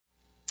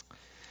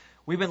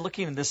We've been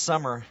looking this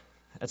summer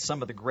at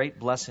some of the great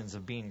blessings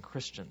of being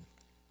Christian.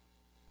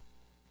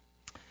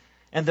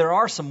 And there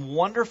are some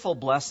wonderful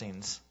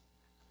blessings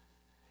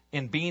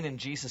in being in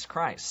Jesus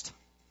Christ.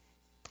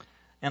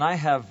 And I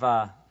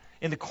have,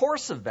 in the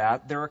course of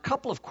that, there are a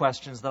couple of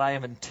questions that I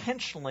have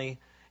intentionally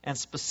and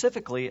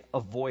specifically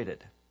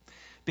avoided.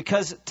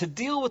 Because to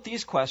deal with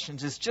these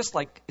questions is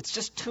it's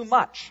just too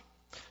much.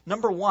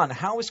 Number one,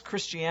 how is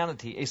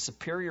Christianity a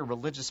superior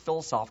religious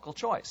philosophical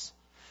choice?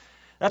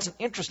 That's an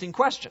interesting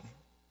question.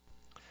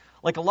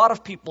 Like a lot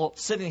of people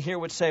sitting here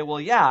would say,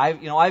 well, yeah,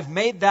 I've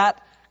made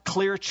that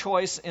clear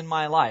choice in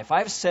my life.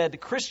 I've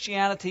said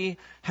Christianity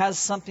has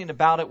something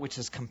about it which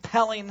is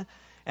compelling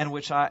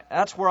and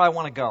that's where I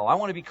want to go. I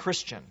want to be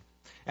Christian.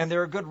 And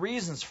there are good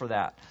reasons for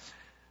that.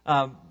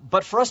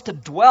 But for us to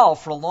dwell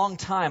for a long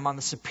time on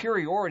the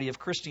superiority of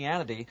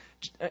Christianity,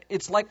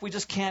 it's like we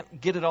just can't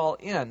get it all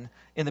in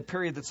the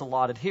period that's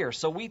allotted here.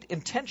 So we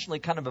intentionally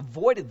kind of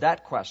avoided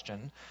that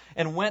question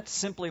and went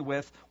simply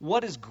with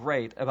what is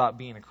great about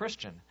being a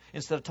Christian,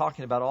 instead of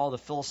talking about all the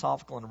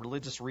philosophical and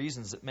religious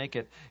reasons that make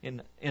it,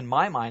 in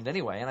my mind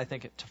anyway, and I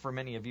think for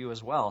many of you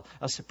as well,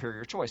 a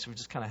superior choice. We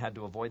just kind of had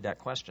to avoid that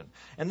question.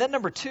 And then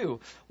number two,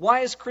 why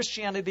is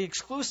Christianity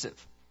exclusive?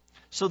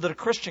 So that a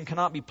Christian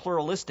cannot be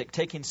pluralistic,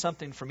 taking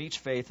something from each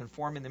faith and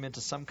forming them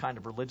into some kind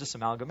of religious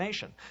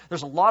amalgamation.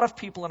 There's a lot of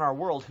people in our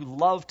world who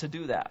love to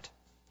do that.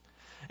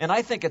 And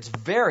I think it's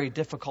very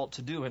difficult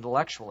to do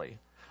intellectually.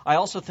 I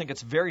also think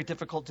it's very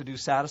difficult to do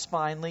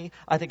satisfyingly.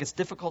 I think it's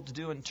difficult to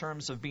do in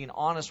terms of being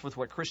honest with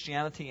what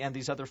Christianity and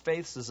these other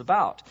faiths is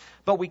about.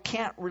 But we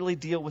can't really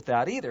deal with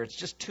that either. It's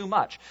just too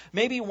much.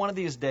 Maybe one of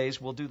these days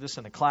we'll do this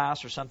in a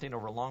class or something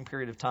over a long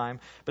period of time,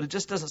 but it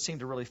just doesn't seem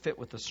to really fit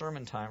with the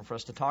sermon time for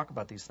us to talk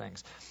about these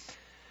things.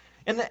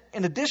 In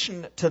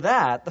addition to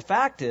that, the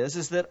fact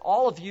is that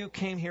all of you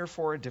came here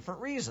for a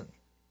different reason.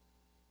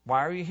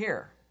 Why are you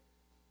here?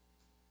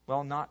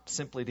 Well, not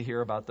simply to hear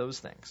about those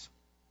things.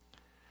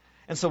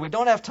 And so we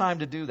don't have time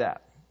to do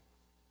that.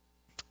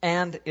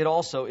 And it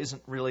also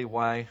isn't really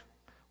why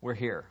we're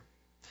here.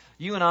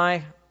 You and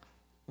I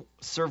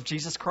serve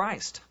Jesus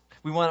Christ.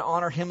 We want to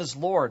honor Him as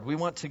Lord. We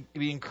want to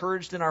be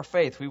encouraged in our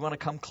faith. We want to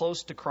come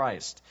close to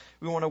Christ.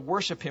 We want to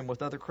worship Him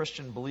with other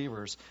Christian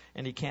believers.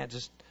 And you can't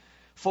just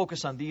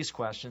focus on these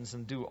questions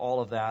and do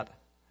all of that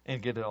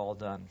and get it all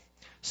done.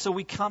 So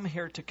we come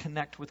here to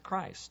connect with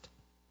Christ.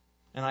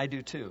 And I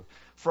do too.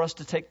 For us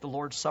to take the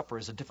Lord's Supper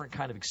is a different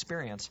kind of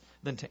experience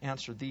than to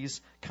answer these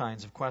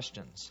kinds of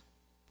questions.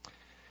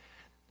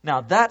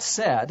 Now, that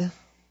said,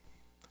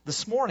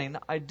 this morning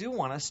I do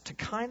want us to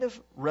kind of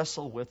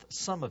wrestle with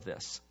some of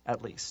this,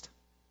 at least.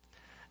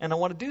 And I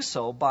want to do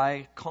so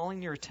by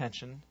calling your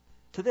attention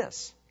to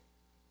this.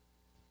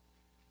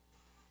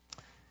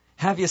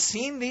 Have you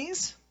seen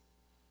these?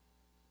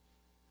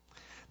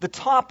 The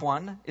top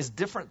one is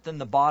different than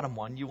the bottom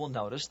one. You will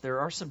notice there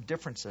are some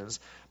differences,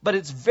 but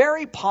it's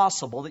very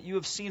possible that you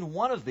have seen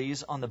one of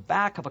these on the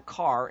back of a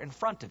car in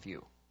front of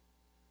you.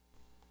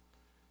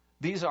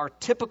 These are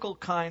typical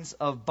kinds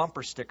of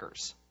bumper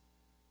stickers.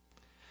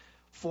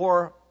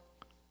 For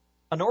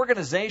an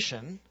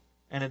organization,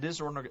 and it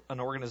is an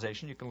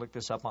organization, you can look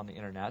this up on the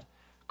internet,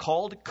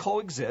 called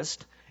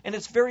Coexist, and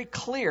it's very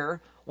clear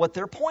what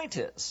their point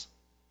is.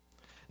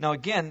 Now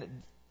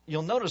again,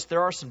 you'll notice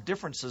there are some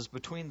differences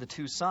between the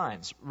two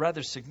signs,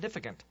 rather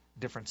significant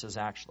differences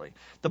actually.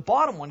 The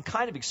bottom one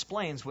kind of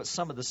explains what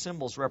some of the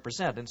symbols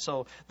represent. And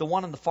so the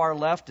one on the far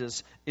left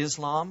is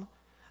Islam.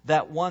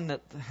 That one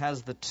that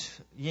has the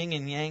yin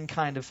and yang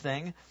kind of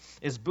thing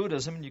is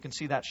Buddhism. And you can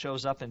see that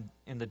shows up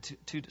in the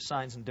two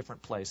signs in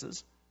different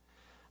places.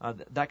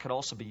 That could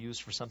also be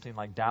used for something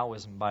like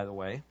Taoism, by the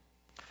way.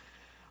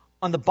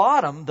 On the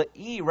bottom, the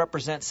E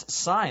represents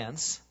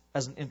science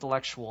as an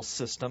intellectual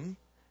system.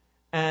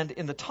 And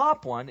in the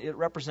top one, it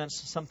represents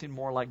something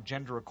more like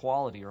gender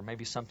equality, or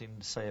maybe something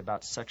to say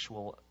about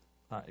sexual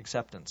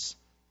acceptance.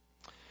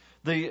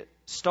 The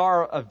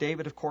Star of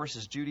David, of course,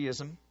 is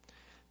Judaism.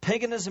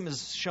 Paganism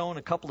is shown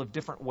a couple of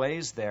different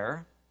ways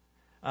there.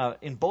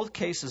 In both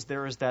cases,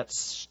 there is that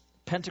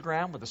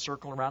pentagram with a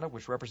circle around it,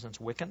 which represents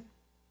Wiccan.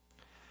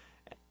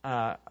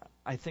 I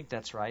think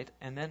that's right.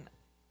 And then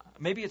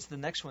maybe it's the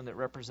next one that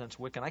represents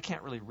Wiccan. I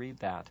can't really read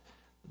that.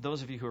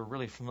 Those of you who are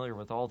really familiar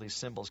with all these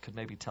symbols could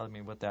maybe tell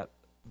me what that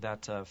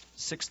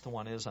sixth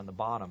one is on the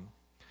bottom.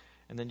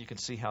 And then you can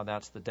see how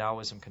that's the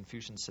Taoism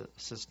Confucian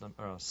system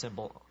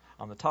symbol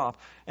on the top.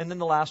 And then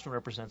the last one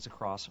represents the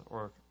cross,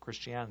 or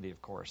Christianity,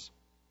 of course.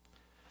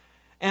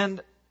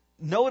 And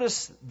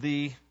notice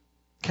the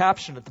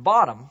caption at the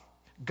bottom,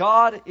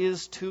 God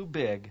is too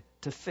big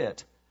to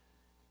fit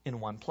in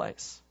one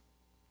place.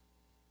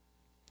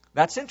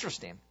 That's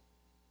interesting.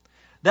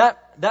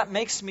 That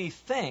makes me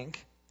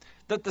think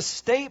that the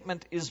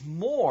statement is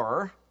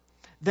more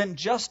than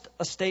just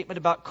a statement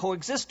about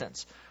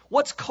coexistence.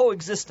 What's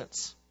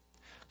coexistence?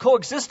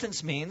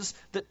 Coexistence means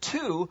that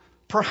two,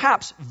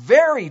 perhaps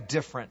very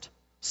different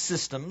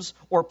systems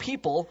or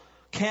people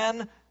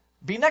can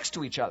be next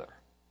to each other.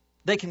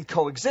 They can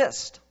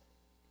coexist.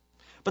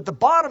 But the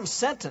bottom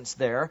sentence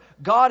there,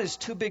 God is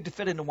too big to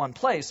fit into one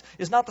place,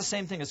 is not the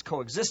same thing as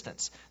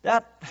coexistence.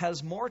 That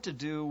has more to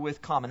do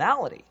with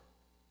commonality,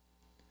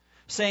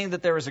 saying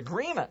that there is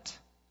agreement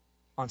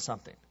on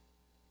something,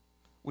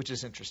 which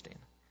is interesting.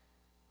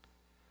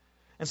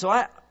 And so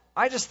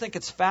I just think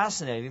it's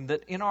fascinating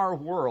that in our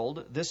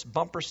world, this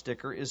bumper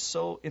sticker is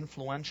so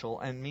influential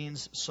and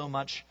means so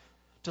much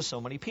to so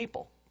many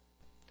people,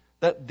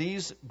 that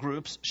these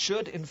groups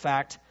should, in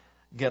fact,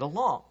 get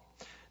along.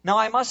 Now,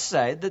 I must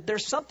say that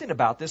there's something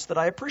about this that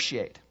I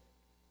appreciate.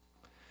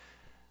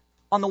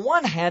 On the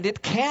one hand,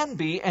 it can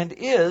be and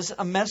is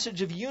a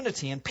message of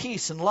unity and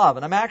peace and love,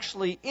 and I'm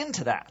actually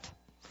into that.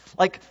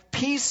 Like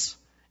peace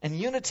and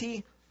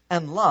unity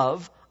and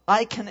love,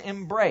 I can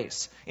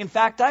embrace. In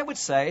fact, I would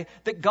say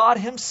that God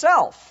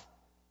himself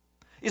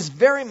is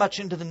very much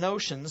into the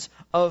notions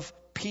of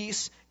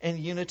peace and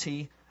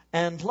unity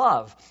and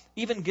love,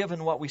 even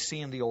given what we see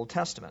in the Old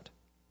Testament.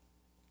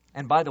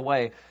 And by the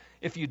way,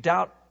 if you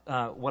doubt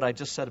what I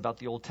just said about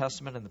the Old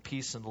Testament and the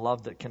peace and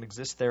love that can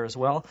exist there as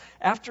well,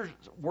 after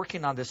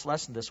working on this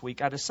lesson this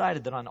week, I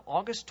decided that on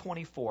August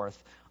 24th,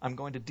 I'm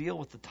going to deal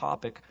with the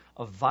topic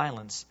of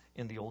violence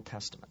in the Old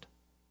Testament.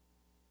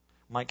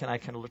 Mike and I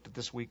kind of looked at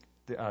this week.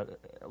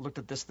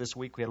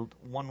 We had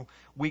 1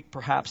 week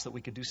perhaps that we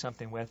could do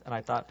something with, and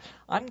I thought,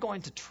 I'm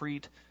going to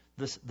treat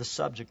the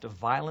subject of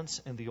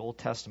violence in the Old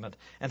Testament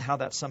and how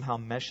that somehow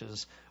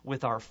meshes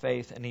with our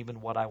faith and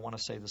even what I want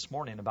to say this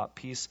morning about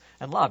peace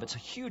and love. It's a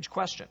huge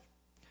question.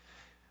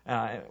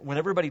 When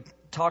everybody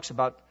talks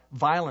about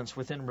violence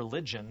within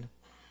religion,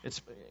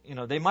 it's,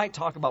 they might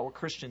talk about what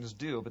Christians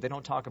do, but they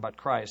don't talk about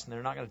Christ, and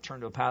they're not going to turn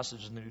to a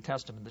passage in the New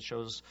Testament that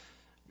shows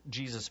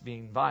Jesus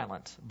being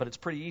violent. But it's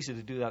pretty easy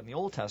to do that in the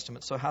Old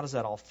Testament, so how does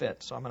that all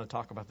fit? So I'm going to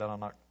talk about that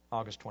on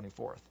August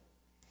 24th.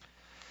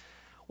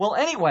 Well,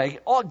 anyway,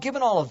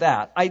 given all of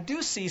that, I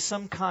do see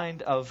some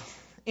kind of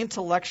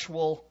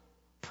intellectual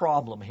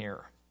problem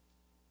here.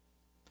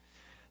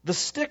 The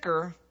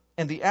sticker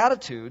and the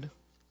attitude,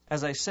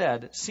 as I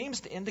said,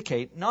 seems to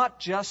indicate not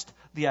just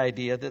the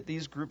idea that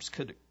these groups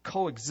could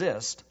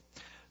coexist,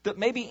 that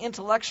maybe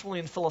intellectually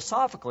and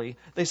philosophically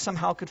they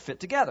somehow could fit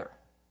together.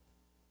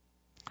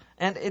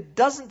 And it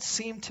doesn't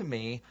seem to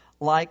me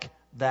like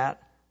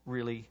that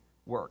really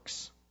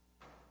works.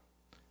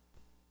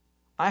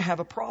 I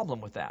have a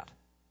problem with that.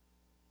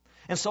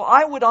 And so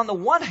I would, on the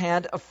one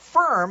hand,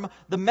 affirm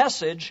the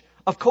message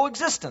of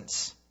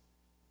coexistence.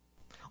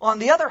 On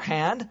the other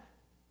hand,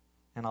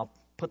 and I'll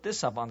put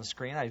this up on the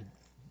screen, I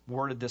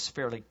worded this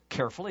fairly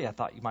carefully. I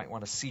thought you might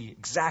want to see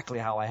exactly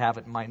how I have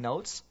it in my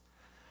notes.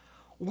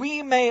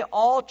 We may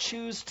all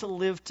choose to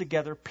live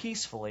together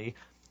peacefully.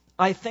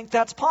 I think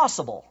that's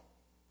possible.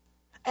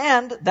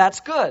 And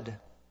that's good.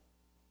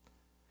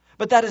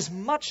 But that is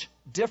much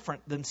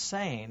different than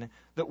saying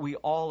that we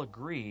all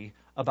agree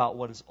about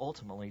what is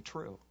ultimately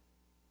true.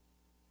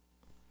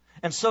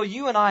 And so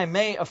you and I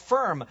may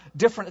affirm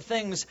different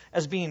things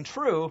as being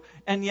true,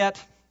 and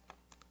yet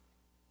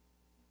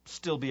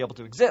still be able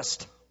to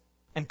exist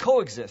and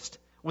coexist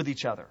with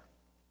each other.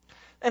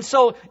 And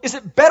so, is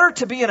it better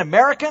to be an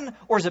American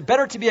or is it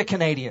better to be a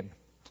Canadian?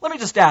 Let me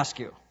just ask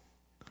you.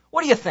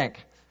 What do you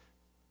think?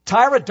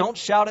 Tyra, don't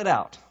shout it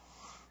out.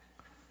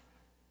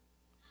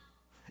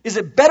 Is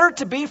it better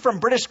to be from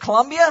British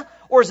Columbia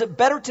or is it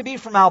better to be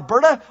from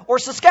Alberta or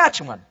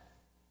Saskatchewan?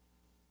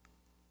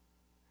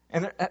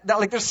 And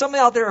there's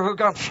somebody out there who are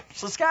going,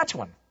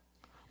 Saskatchewan.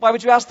 Why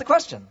would you ask the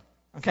question?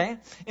 Okay?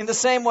 In the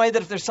same way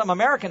that if there's some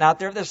American out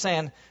there, they're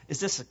saying, is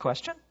this a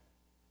question?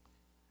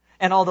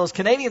 And all those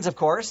Canadians, of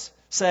course,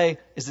 say,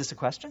 is this a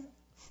question?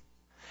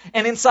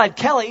 And inside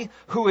Kelly,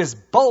 who is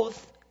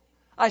both,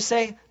 I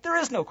say, there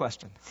is no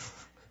question.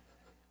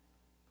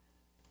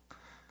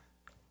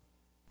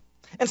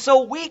 And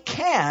so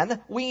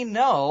we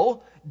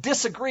know,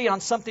 disagree on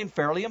something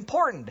fairly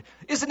important.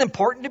 Is it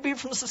important to be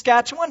from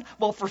Saskatchewan?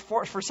 Well,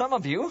 for some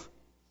of you,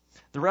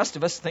 the rest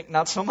of us think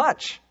not so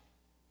much.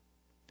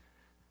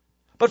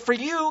 But for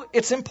you,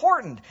 it's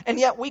important, and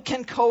yet we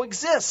can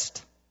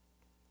coexist.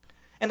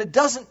 And it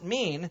doesn't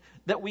mean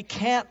that we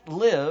can't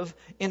live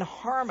in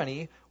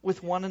harmony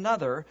with one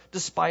another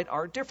despite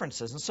our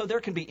differences. And so there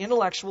can be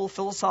intellectual,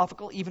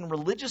 philosophical, even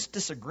religious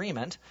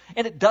disagreement,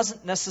 and it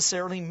doesn't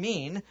necessarily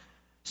mean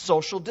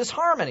social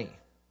disharmony.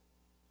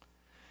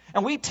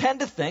 And we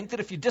tend to think that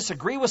if you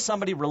disagree with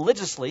somebody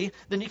religiously,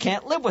 then you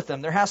can't live with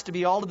them. There has to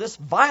be all of this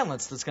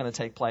violence that's going to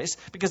take place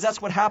because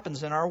that's what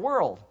happens in our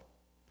world.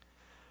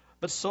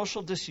 But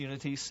social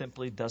disunity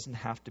simply doesn't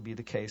have to be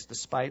the case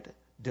despite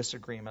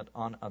disagreement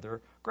on other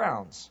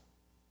grounds.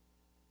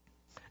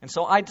 And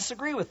so I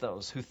disagree with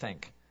those who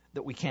think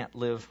that we can't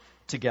live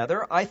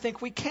together. I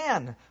think we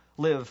can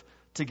live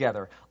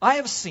together. I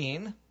have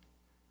seen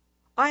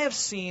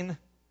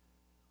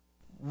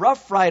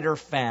Rough Rider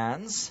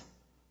fans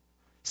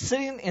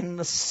sitting in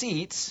the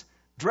seats,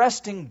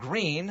 dressed in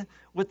green,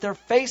 with their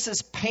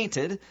faces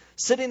painted,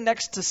 sitting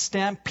next to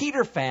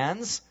Stampeder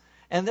fans,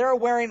 and they're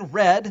wearing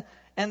red,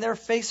 and their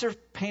faces are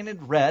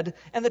painted red,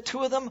 and the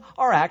two of them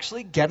are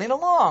actually getting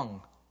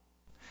along.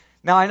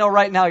 Now, I know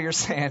right now you're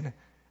saying,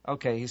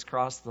 okay, he's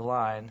crossed the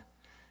line.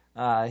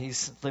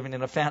 He's living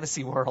in a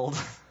fantasy world.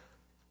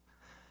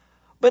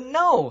 But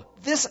no,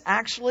 this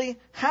actually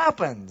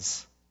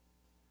happens.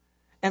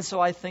 And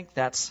so I think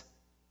that's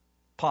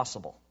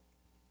possible.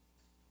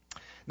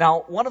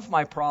 Now, one of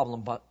my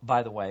problems,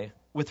 by the way,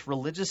 with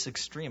religious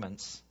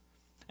extremists,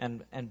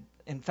 and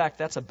in fact,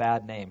 that's a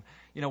bad name.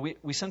 You know,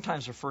 we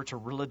sometimes refer to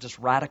religious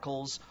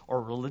radicals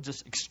or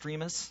religious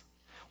extremists.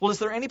 Well, is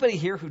there anybody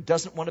here who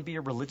doesn't want to be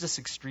a religious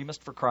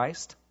extremist for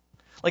Christ?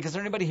 Like, is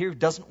there anybody here who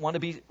doesn't want to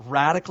be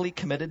radically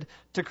committed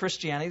to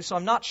Christianity? So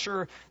I'm not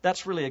sure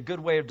that's really a good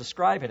way of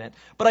describing it.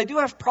 But I do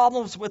have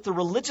problems with the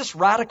religious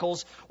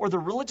radicals or the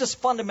religious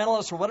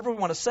fundamentalists or whatever we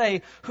want to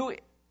say who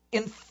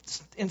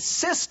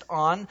insist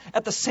on,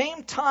 at the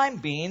same time,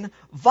 being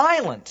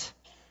violent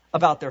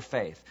about their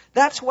faith.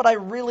 That's what I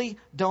really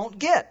don't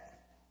get.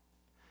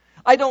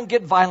 I don't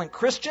get violent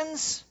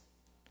Christians.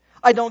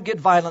 I don't get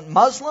violent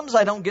Muslims.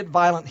 I don't get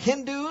violent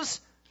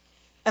Hindus.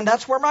 And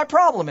that's where my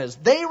problem is.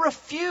 They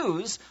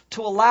refuse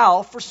to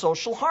allow for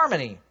social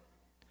harmony.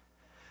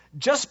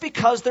 Just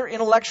because their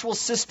intellectual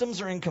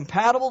systems are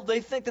incompatible,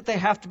 they think that they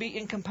have to be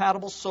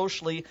incompatible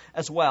socially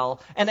as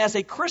well. And as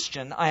a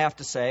Christian, I have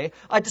to say,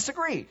 I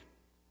disagree.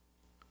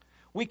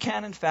 We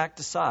can, in fact,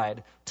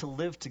 decide to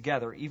live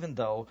together even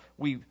though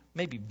we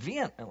maybe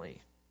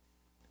vehemently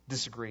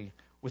disagree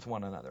with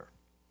one another.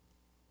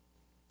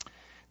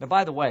 Now,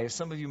 by the way,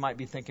 some of you might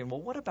be thinking,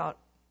 well, what about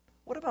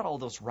all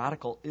those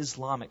radical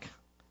Islamic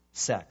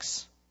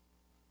sects?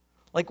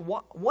 Like,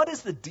 what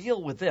is the deal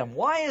with them?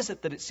 Why is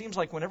it that it seems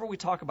like whenever we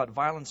talk about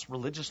violence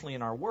religiously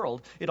in our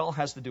world, it all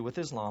has to do with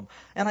Islam?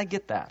 And I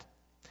get that.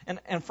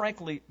 And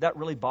frankly, that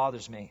really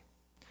bothers me.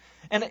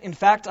 And in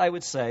fact, I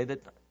would say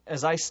that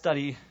as I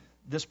study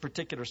this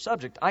particular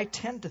subject, I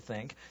tend to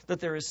think that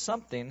there is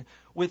something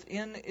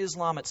within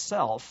Islam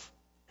itself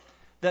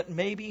that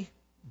maybe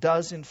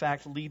does, in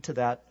fact, lead to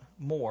that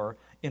more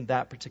in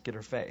that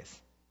particular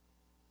faith.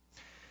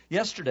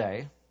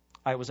 Yesterday,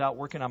 I was out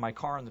working on my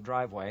car in the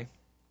driveway,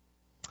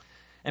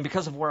 and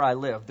because of where I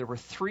live, there were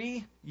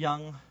 3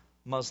 young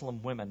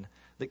Muslim women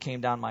that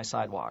came down my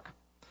sidewalk.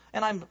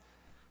 And I'm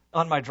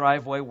on my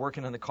driveway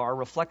working in the car,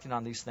 reflecting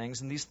on these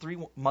things, and these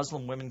 3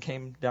 Muslim women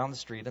came down the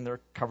street, and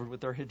they're covered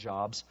with their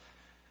hijabs.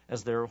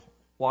 As they're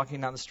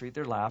walking down the street,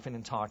 they're laughing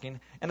and talking.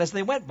 And as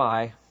they went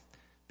by,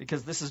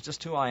 because this is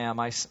just who I am,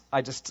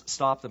 I just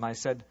stopped them. I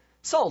said,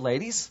 "So,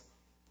 ladies,"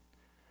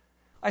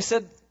 I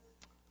said,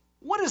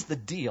 "what is the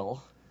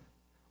deal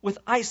with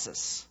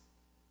ISIS,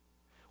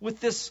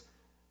 with this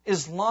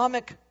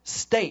Islamic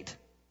State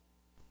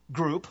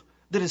group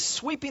that is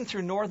sweeping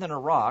through northern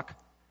Iraq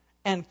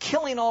and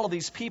killing all of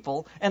these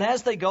people, and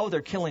as they go,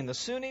 they're killing the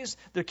Sunnis,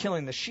 they're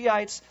killing the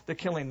Shiites, they're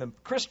killing the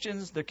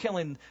Christians, they're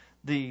killing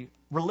the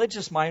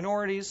religious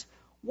minorities.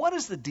 What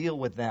is the deal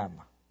with them?"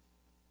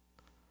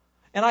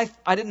 And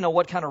I didn't know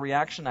what kind of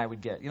reaction I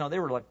would get. You know, they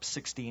were like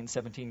 16,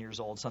 17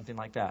 years old, something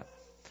like that.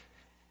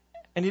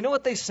 And you know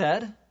what they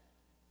said?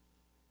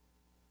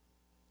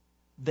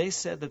 They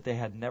said that they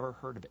had never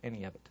heard of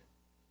any of it.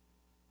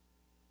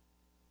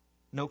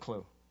 No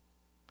clue.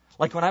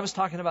 Like when I was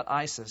talking about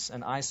ISIS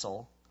and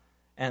ISIL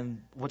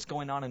and what's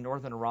going on in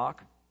northern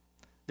Iraq,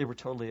 they were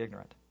totally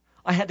ignorant.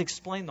 I had to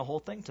explain the whole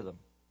thing to them.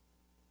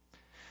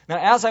 Now,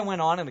 as I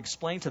went on and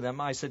explained to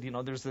them, I said, you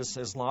know, there's this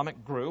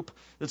Islamic group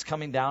that's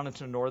coming down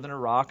into northern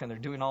Iraq, and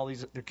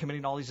they're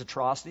committing all these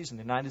atrocities, and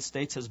the United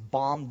States has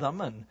bombed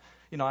them, and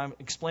you know, I'm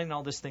explaining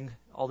all this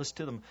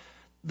to them.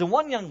 The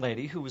one young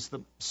lady who was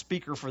the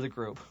speaker for the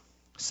group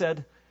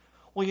said,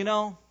 "Well, you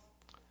know,"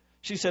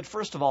 she said,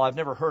 "first of all, I've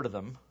never heard of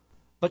them,"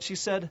 but she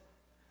said,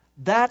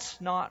 "that's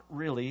not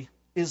really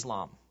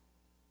Islam."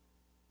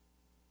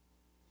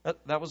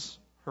 That was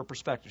her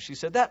perspective. She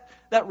said,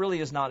 that really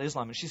is not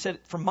Islam. And she said,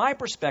 from my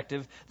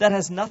perspective, that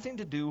has nothing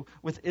to do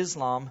with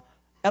Islam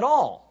at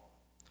all.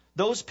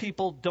 Those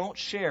people don't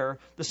share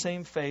the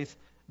same faith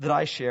that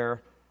I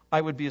share. I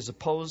would be as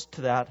opposed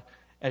to that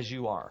as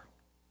you are.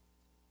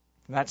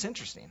 And that's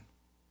interesting.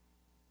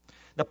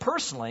 Now,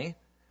 personally,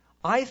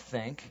 I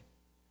think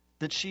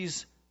that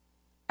she's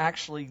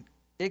actually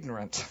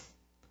ignorant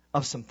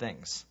of some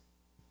things.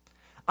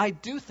 I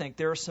do think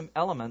there are some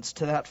elements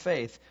to that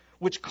faith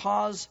which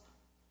cause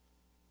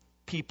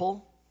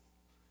people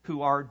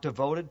who are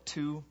devoted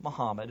to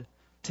Muhammad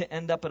to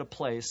end up at a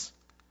place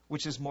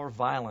which is more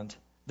violent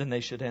than they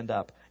should end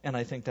up. And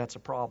I think that's a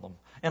problem.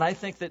 And I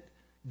think that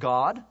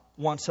God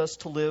wants us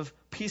to live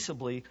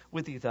peaceably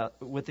with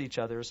each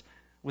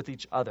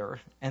other,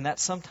 and that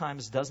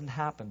sometimes doesn't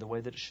happen the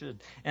way that it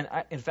should. And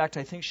in fact,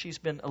 I think she's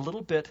been a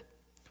little bit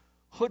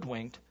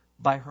hoodwinked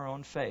by her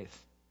own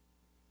faith,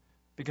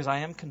 because I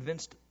am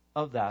convinced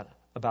of that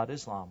about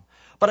Islam.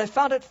 But I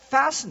found it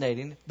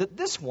fascinating that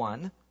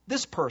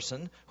this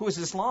person who is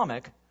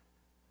Islamic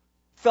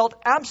felt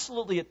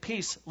absolutely at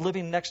peace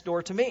living next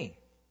door to me,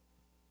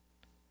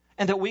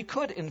 and that we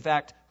could, in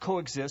fact,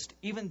 coexist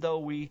even though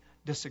we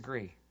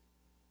disagree.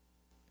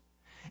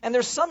 And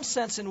there's some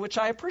sense in which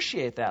I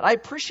appreciate that. I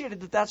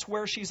appreciated that that's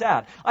where she's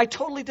at. I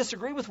totally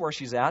disagree with where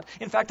she's at.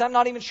 In fact, I'm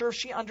not even sure if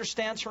she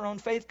understands her own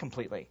faith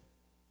completely.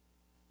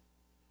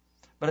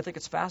 But I think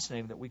it's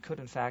fascinating that we could,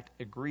 in fact,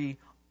 agree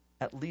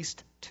at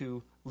least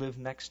to live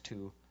next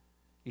to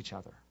each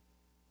other.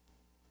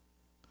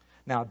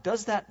 Now,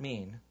 does that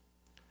mean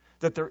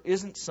that there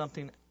isn't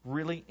something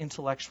really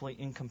intellectually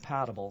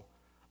incompatible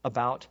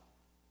about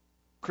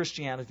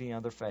Christianity and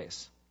other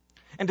faiths?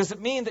 And does it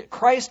mean that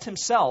Christ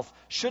himself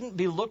shouldn't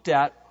be looked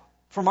at,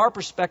 from our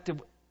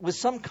perspective, with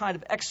some kind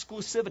of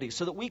exclusivity,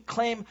 so that we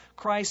claim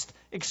Christ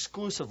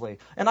exclusively?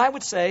 And I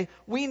would say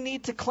we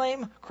need to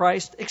claim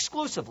Christ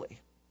exclusively.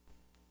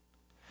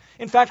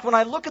 In fact, when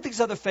I look at these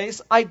other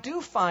faiths, I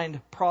do find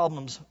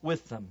problems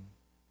with them.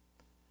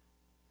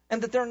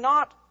 And that they're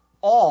not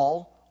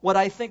all what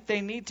I think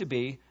they need to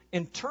be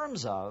in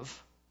terms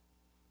of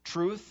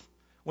truth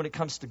when it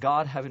comes to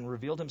God having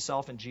revealed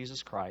himself in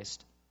Jesus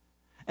Christ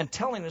and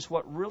telling us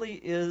what really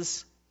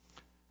is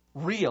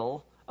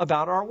real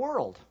about our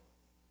world.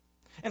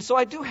 And so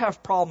I do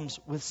have problems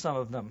with some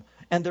of them,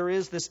 and there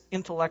is this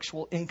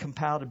intellectual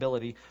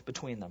incompatibility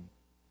between them.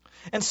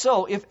 And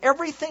so, if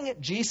everything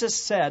Jesus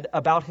said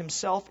about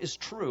himself is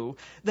true,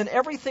 then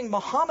everything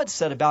Muhammad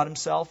said about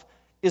himself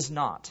is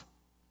not.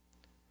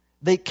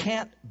 They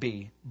can't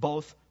be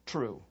both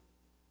true.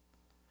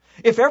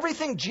 If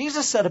everything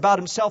Jesus said about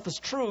himself is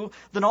true,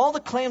 then all the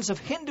claims of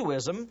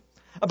Hinduism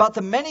about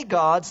the many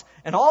gods,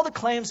 and all the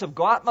claims of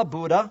Gautama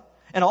Buddha,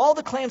 and all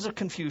the claims of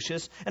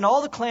Confucius, and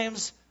all the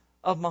claims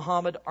of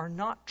Muhammad are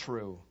not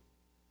true.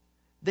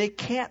 They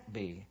can't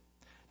be.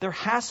 There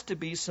has to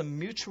be some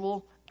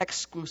mutual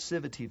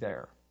exclusivity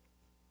there.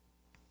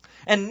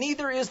 And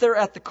neither is there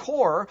at the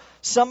core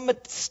some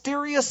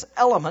mysterious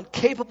element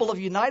capable of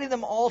uniting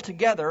them all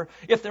together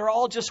if they're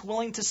all just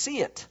willing to see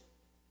it.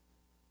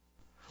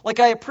 Like,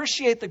 I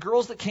appreciate the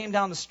girls that came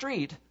down the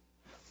street,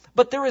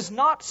 but there is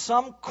not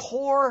some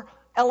core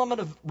element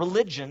of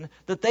religion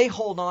that they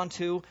hold on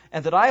to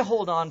and that I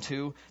hold on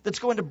to that's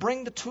going to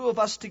bring the two of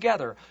us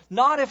together.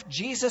 Not if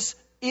Jesus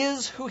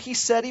is who he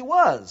said he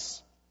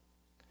was.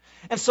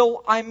 And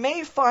so I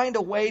may find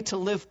a way to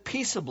live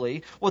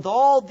peaceably with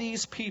all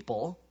these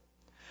people,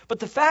 but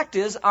the fact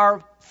is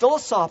our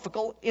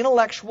philosophical,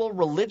 intellectual,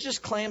 religious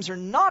claims are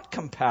not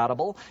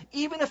compatible,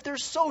 even if they're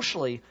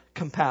socially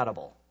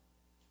compatible.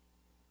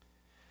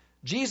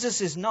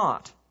 Jesus is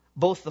not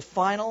both the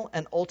final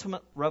and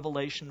ultimate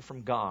revelation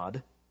from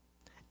God,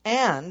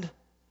 and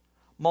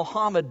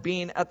Muhammad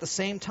being at the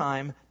same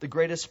time the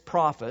greatest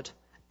prophet,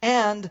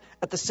 and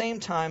at the same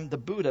time the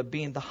Buddha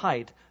being the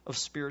height of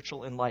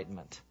spiritual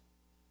enlightenment.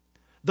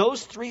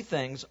 Those three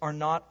things are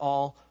not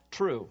all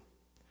true.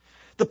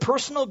 The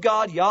personal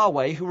God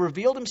Yahweh, who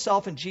revealed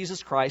himself in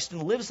Jesus Christ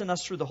and lives in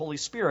us through the Holy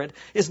Spirit,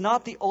 is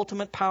not the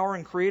ultimate power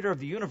and creator of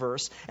the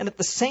universe. And at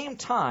the same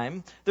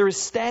time, there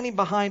is standing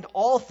behind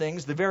all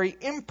things the very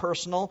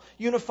impersonal,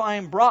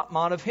 unifying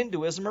Brahman of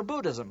Hinduism or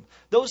Buddhism.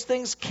 Those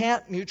things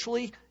can't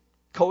mutually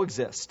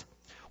coexist.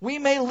 We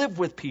may live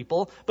with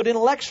people, but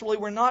intellectually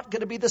we're not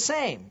going to be the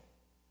same.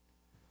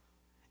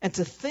 And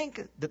to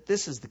think that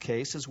this is the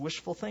case is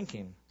wishful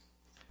thinking.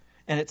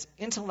 And it's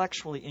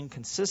intellectually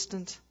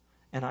inconsistent,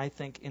 and I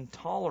think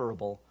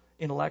intolerable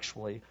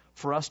intellectually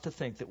for us to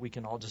think that we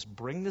can all just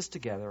bring this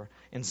together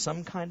in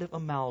some kind of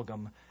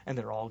amalgam and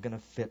they're all going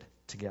to fit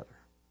together.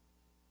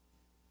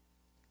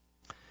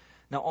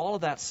 Now, all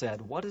of that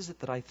said, what is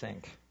it that I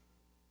think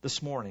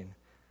this morning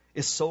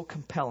is so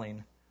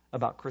compelling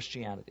about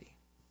Christianity?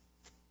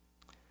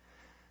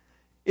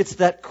 It's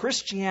that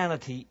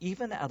Christianity,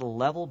 even at a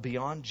level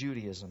beyond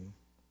Judaism,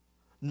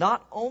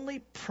 not only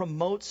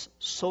promotes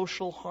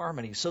social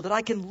harmony so that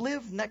I can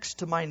live next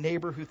to my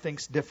neighbor who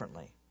thinks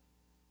differently,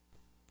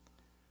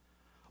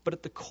 but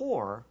at the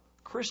core,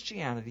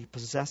 Christianity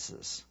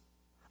possesses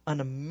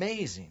an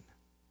amazing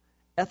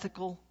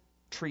ethical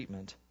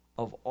treatment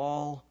of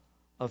all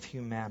of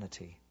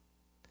humanity.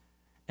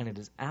 And it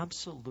is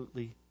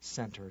absolutely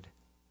centered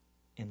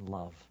in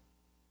love.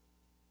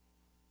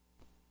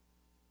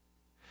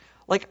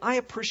 Like, I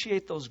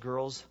appreciate those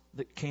girls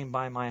that came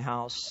by my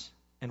house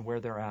and where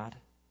they're at.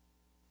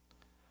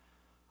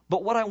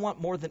 But what I want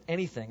more than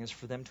anything is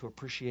for them to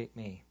appreciate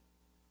me.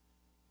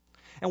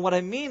 And what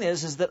I mean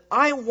is that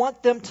I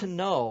want them to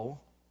know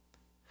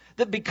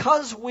that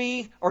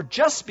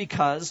just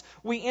because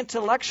we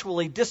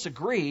intellectually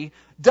disagree,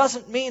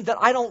 doesn't mean that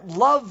I don't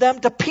love them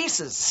to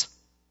pieces.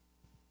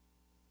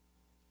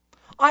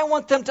 I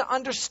want them to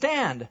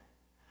understand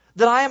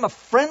that I am a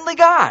friendly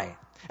guy.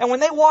 And when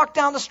they walk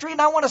down the street,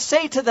 I want to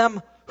say to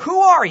them,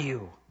 "Who are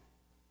you?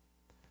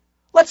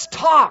 Let's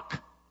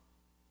talk.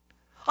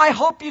 I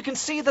hope you can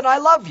see that I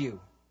love you.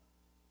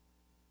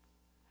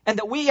 And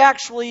that we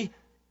actually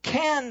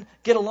can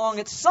get along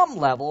at some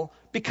level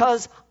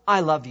because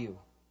I love you.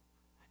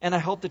 And I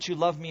hope that you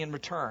love me in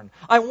return."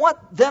 I want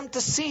them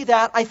to see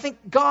that. I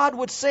think God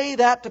would say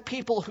that to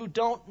people who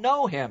don't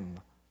know him.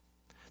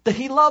 That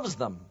he loves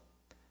them.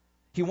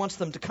 He wants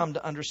them to come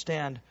to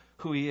understand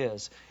who he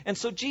is. And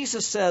so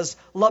Jesus says,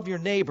 love your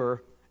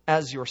neighbor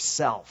as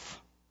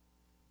yourself.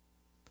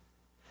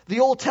 The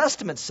Old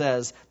Testament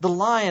says, the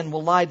lion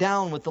will lie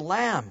down with the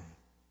lamb.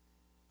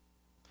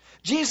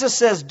 Jesus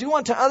says, do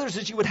unto others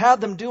as you would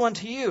have them do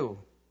unto you.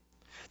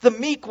 The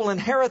meek will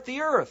inherit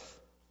the earth.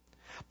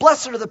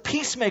 Blessed are the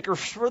peacemakers,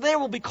 for they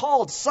will be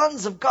called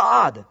sons of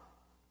God.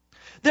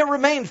 There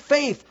remain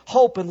faith,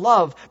 hope, and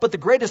love, but the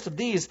greatest of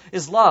these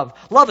is love.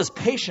 Love is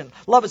patient.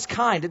 Love is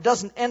kind. It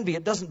doesn't envy.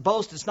 It doesn't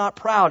boast. It's not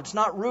proud. It's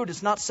not rude.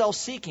 It's not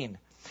self-seeking.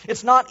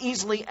 It's not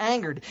easily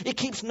angered. It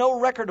keeps no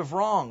record of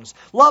wrongs.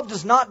 Love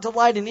does not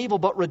delight in evil,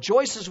 but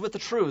rejoices with the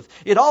truth.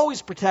 It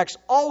always protects,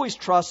 always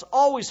trusts,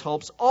 always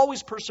hopes,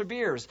 always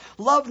perseveres.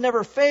 Love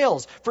never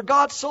fails, for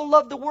God so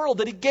loved the world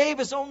that He gave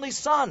His only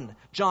Son,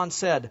 John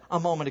said a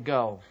moment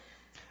ago.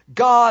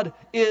 God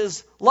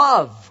is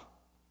love.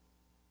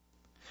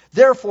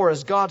 Therefore,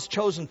 as God's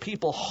chosen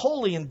people,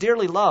 holy and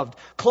dearly loved,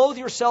 clothe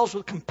yourselves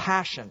with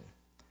compassion,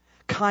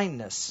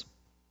 kindness,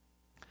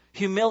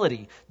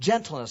 humility,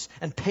 gentleness,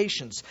 and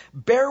patience.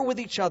 Bear with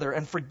each other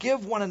and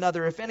forgive one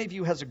another if any of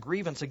you has a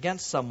grievance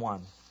against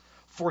someone.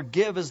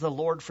 Forgive as the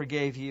Lord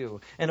forgave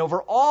you. And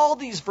over all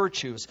these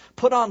virtues,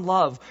 put on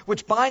love,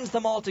 which binds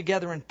them all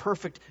together in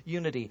perfect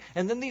unity.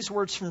 And then these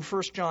words from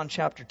 1 John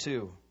chapter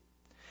 2.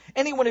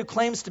 Anyone who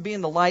claims to be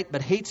in the light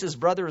but hates his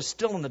brother is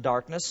still in the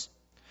darkness.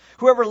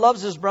 Whoever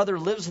loves his brother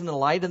lives in the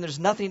light, and there's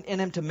nothing in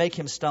him to make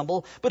him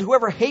stumble. But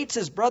whoever hates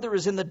his brother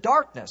is in the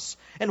darkness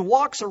and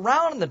walks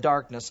around in the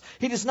darkness.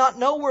 He does not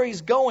know where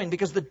he's going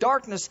because the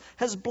darkness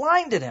has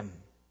blinded him.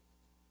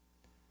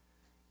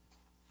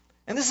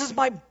 And this is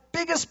my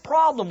biggest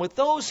problem with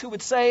those who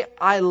would say,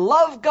 I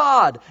love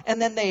God,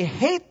 and then they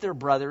hate their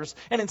brothers,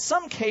 and in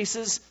some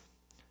cases,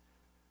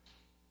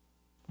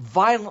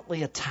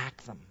 violently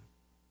attack them.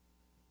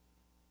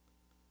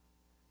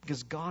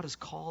 Because God has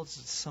called us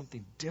to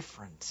something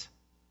different.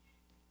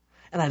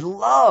 And I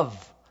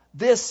love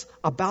this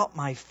about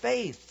my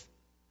faith,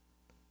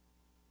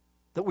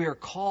 that we are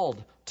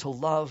called to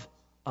love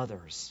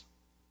others.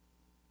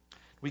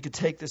 We could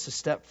take this a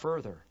step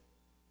further.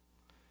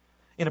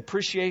 In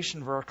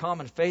appreciation for our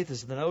common faith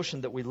is the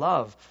notion that we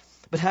love.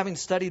 But having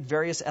studied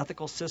various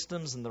ethical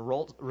systems and the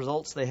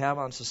results they have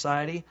on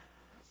society,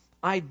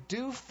 I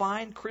do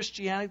find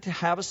Christianity to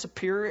have a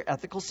superior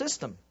ethical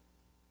system.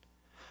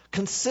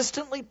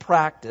 Consistently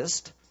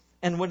practiced,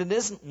 and when it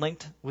isn't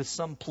linked with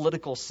some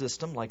political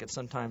system, like it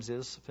sometimes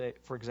is,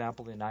 for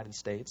example, the United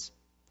States,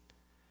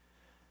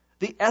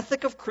 the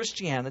ethic of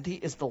Christianity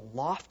is the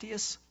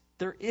loftiest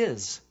there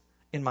is,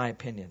 in my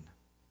opinion.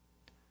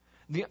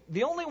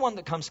 The only one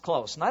that comes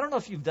close, and I don't know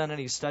if you've done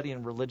any study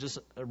in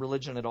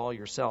religion at all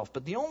yourself,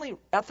 but the only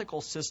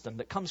ethical system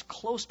that comes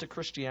close to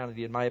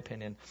Christianity, in my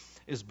opinion,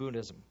 is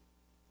Buddhism.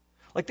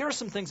 Like, there are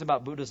some things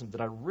about Buddhism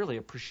that I really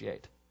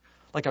appreciate.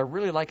 Like, I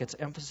really like its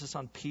emphasis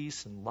on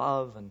peace and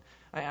love, and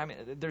I mean,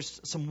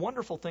 there's some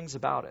wonderful things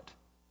about it.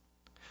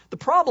 The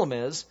problem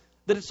is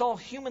that it's all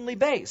humanly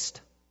based.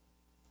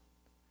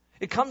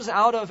 It comes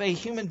out of a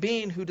human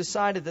being who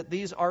decided that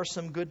these are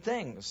some good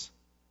things.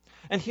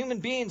 And human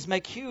beings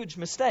make huge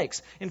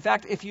mistakes. In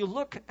fact, if you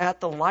look at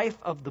the life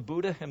of the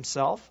Buddha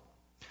himself,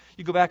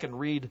 you go back and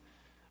read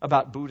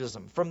about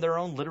Buddhism from their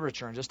own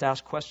literature and just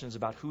ask questions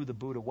about who the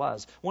Buddha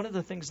was. One of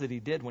the things that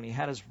he did when he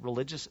had his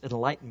religious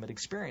enlightenment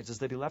experience is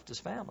that he left his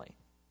family.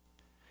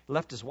 He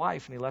left his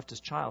wife and he left his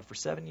child for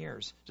 7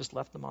 years, just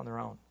left them on their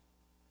own.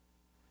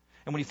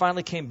 And when he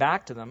finally came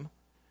back to them,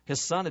 his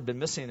son had been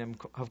missing him,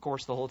 of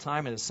course, the whole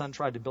time, and his son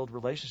tried to build a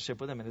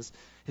relationship with him, and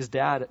his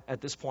dad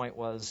at this point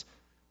was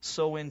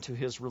so into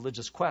his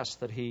religious quest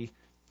that he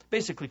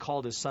basically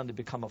called his son to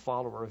become a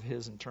follower of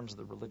his in terms of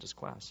the religious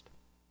quest.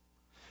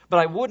 But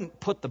I wouldn't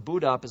put the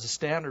Buddha up as a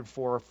standard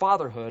for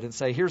fatherhood and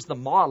say, here's the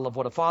model of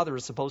what a father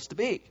is supposed to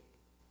be.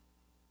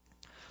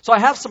 So I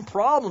have some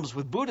problems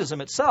with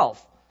Buddhism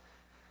itself,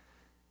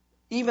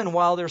 even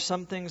while there's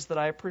some things that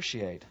I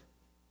appreciate.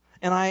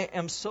 And I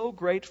am so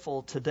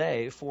grateful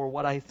today for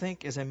what I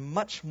think is a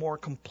much more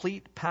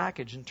complete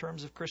package in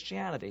terms of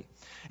Christianity.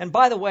 And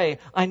by the way,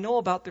 I know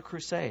about the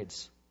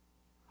Crusades.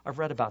 I've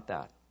read about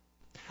that.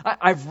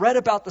 I've read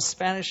about the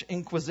Spanish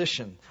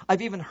Inquisition.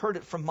 I've even heard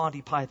it from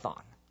Monty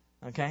Python.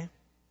 Okay?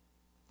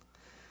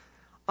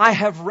 I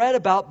have read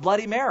about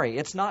Bloody Mary.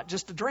 It's not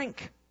just a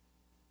drink.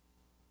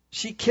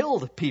 She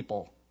killed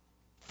people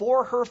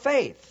for her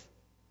faith.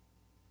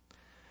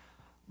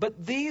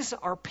 But these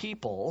are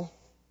people,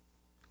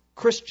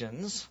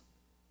 Christians,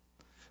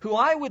 who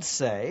I would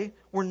say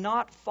were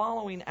not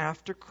following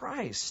after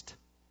Christ.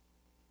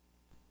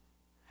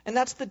 And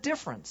that's the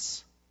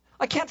difference.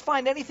 I can't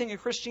find anything in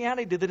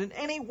Christianity that in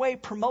any way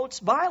promotes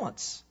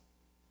violence.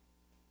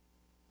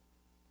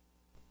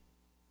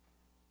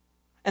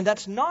 And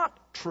that's not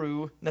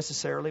true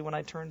necessarily when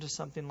I turn to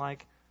something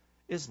like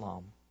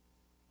Islam.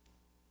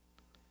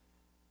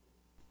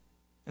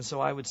 And so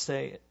I would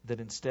say that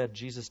instead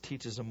Jesus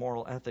teaches a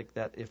moral ethic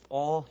that if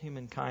all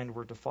humankind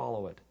were to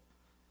follow it,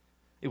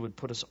 it would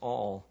put us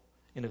all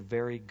in a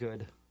very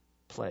good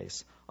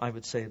place. I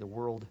would say the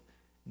world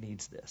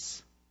needs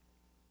this.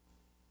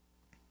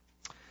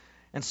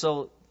 And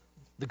so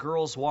the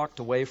girls walked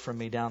away from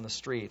me down the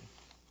street,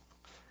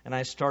 and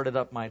I started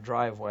up my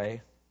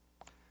driveway.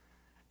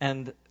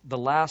 And the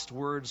last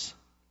words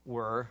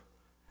were,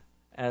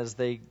 as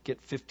they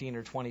get 15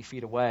 or 20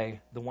 feet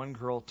away, the one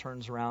girl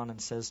turns around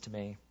and says to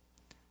me,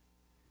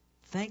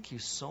 "Thank you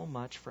so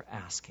much for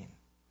asking."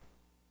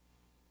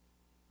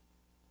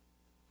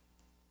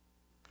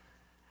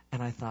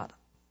 And I thought,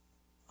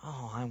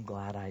 oh, I'm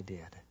glad I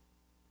did.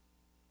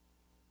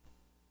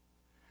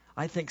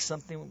 I think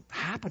something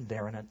happened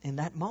there in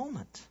that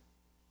moment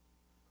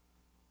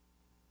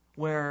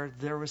where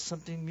there was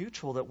something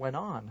mutual that went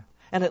on.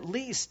 And at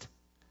least,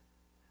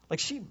 like,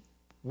 she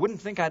wouldn't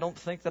think, I don't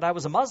think, that I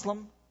was a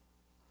Muslim.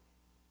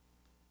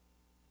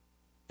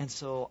 And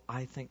so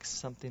I think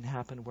something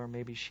happened where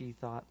maybe she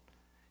thought,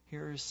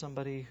 here is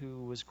somebody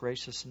who was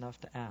gracious enough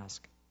to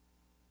ask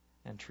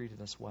and treated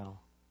us well.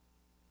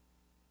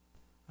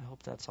 I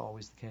hope that's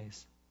always the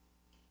case.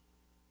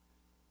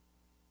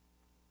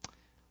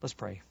 Let's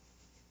pray.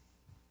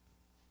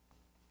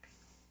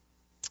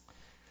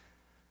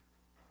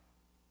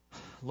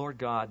 Lord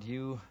God,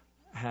 you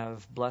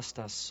have blessed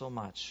us so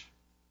much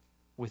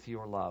with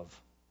your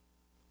love.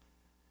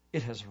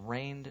 It has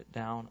rained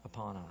down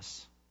upon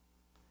us.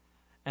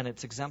 And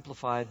it's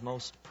exemplified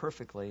most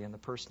perfectly in the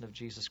person of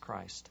Jesus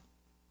Christ.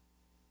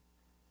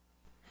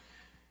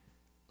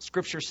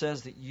 Scripture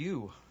says that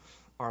you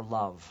are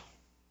love.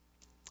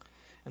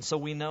 And so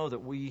we know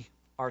that we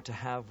are to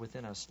have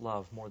within us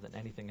love more than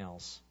anything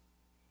else.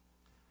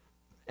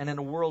 And in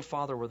a world,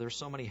 Father, where there's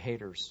so many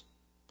haters,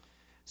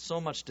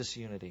 so much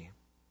disunity,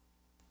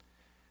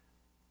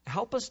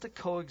 help us to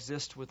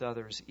coexist with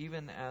others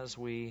even as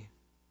we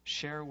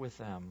share with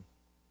them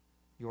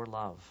your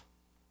love.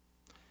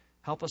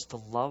 Help us to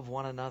love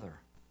one another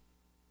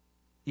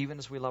even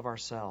as we love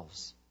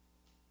ourselves.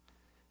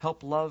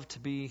 Help love to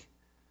be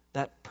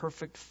that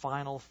perfect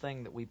final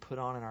thing that we put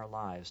on in our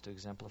lives to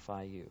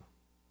exemplify you.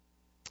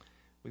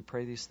 We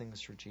pray these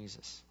things through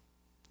Jesus.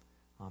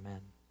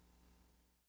 Amen.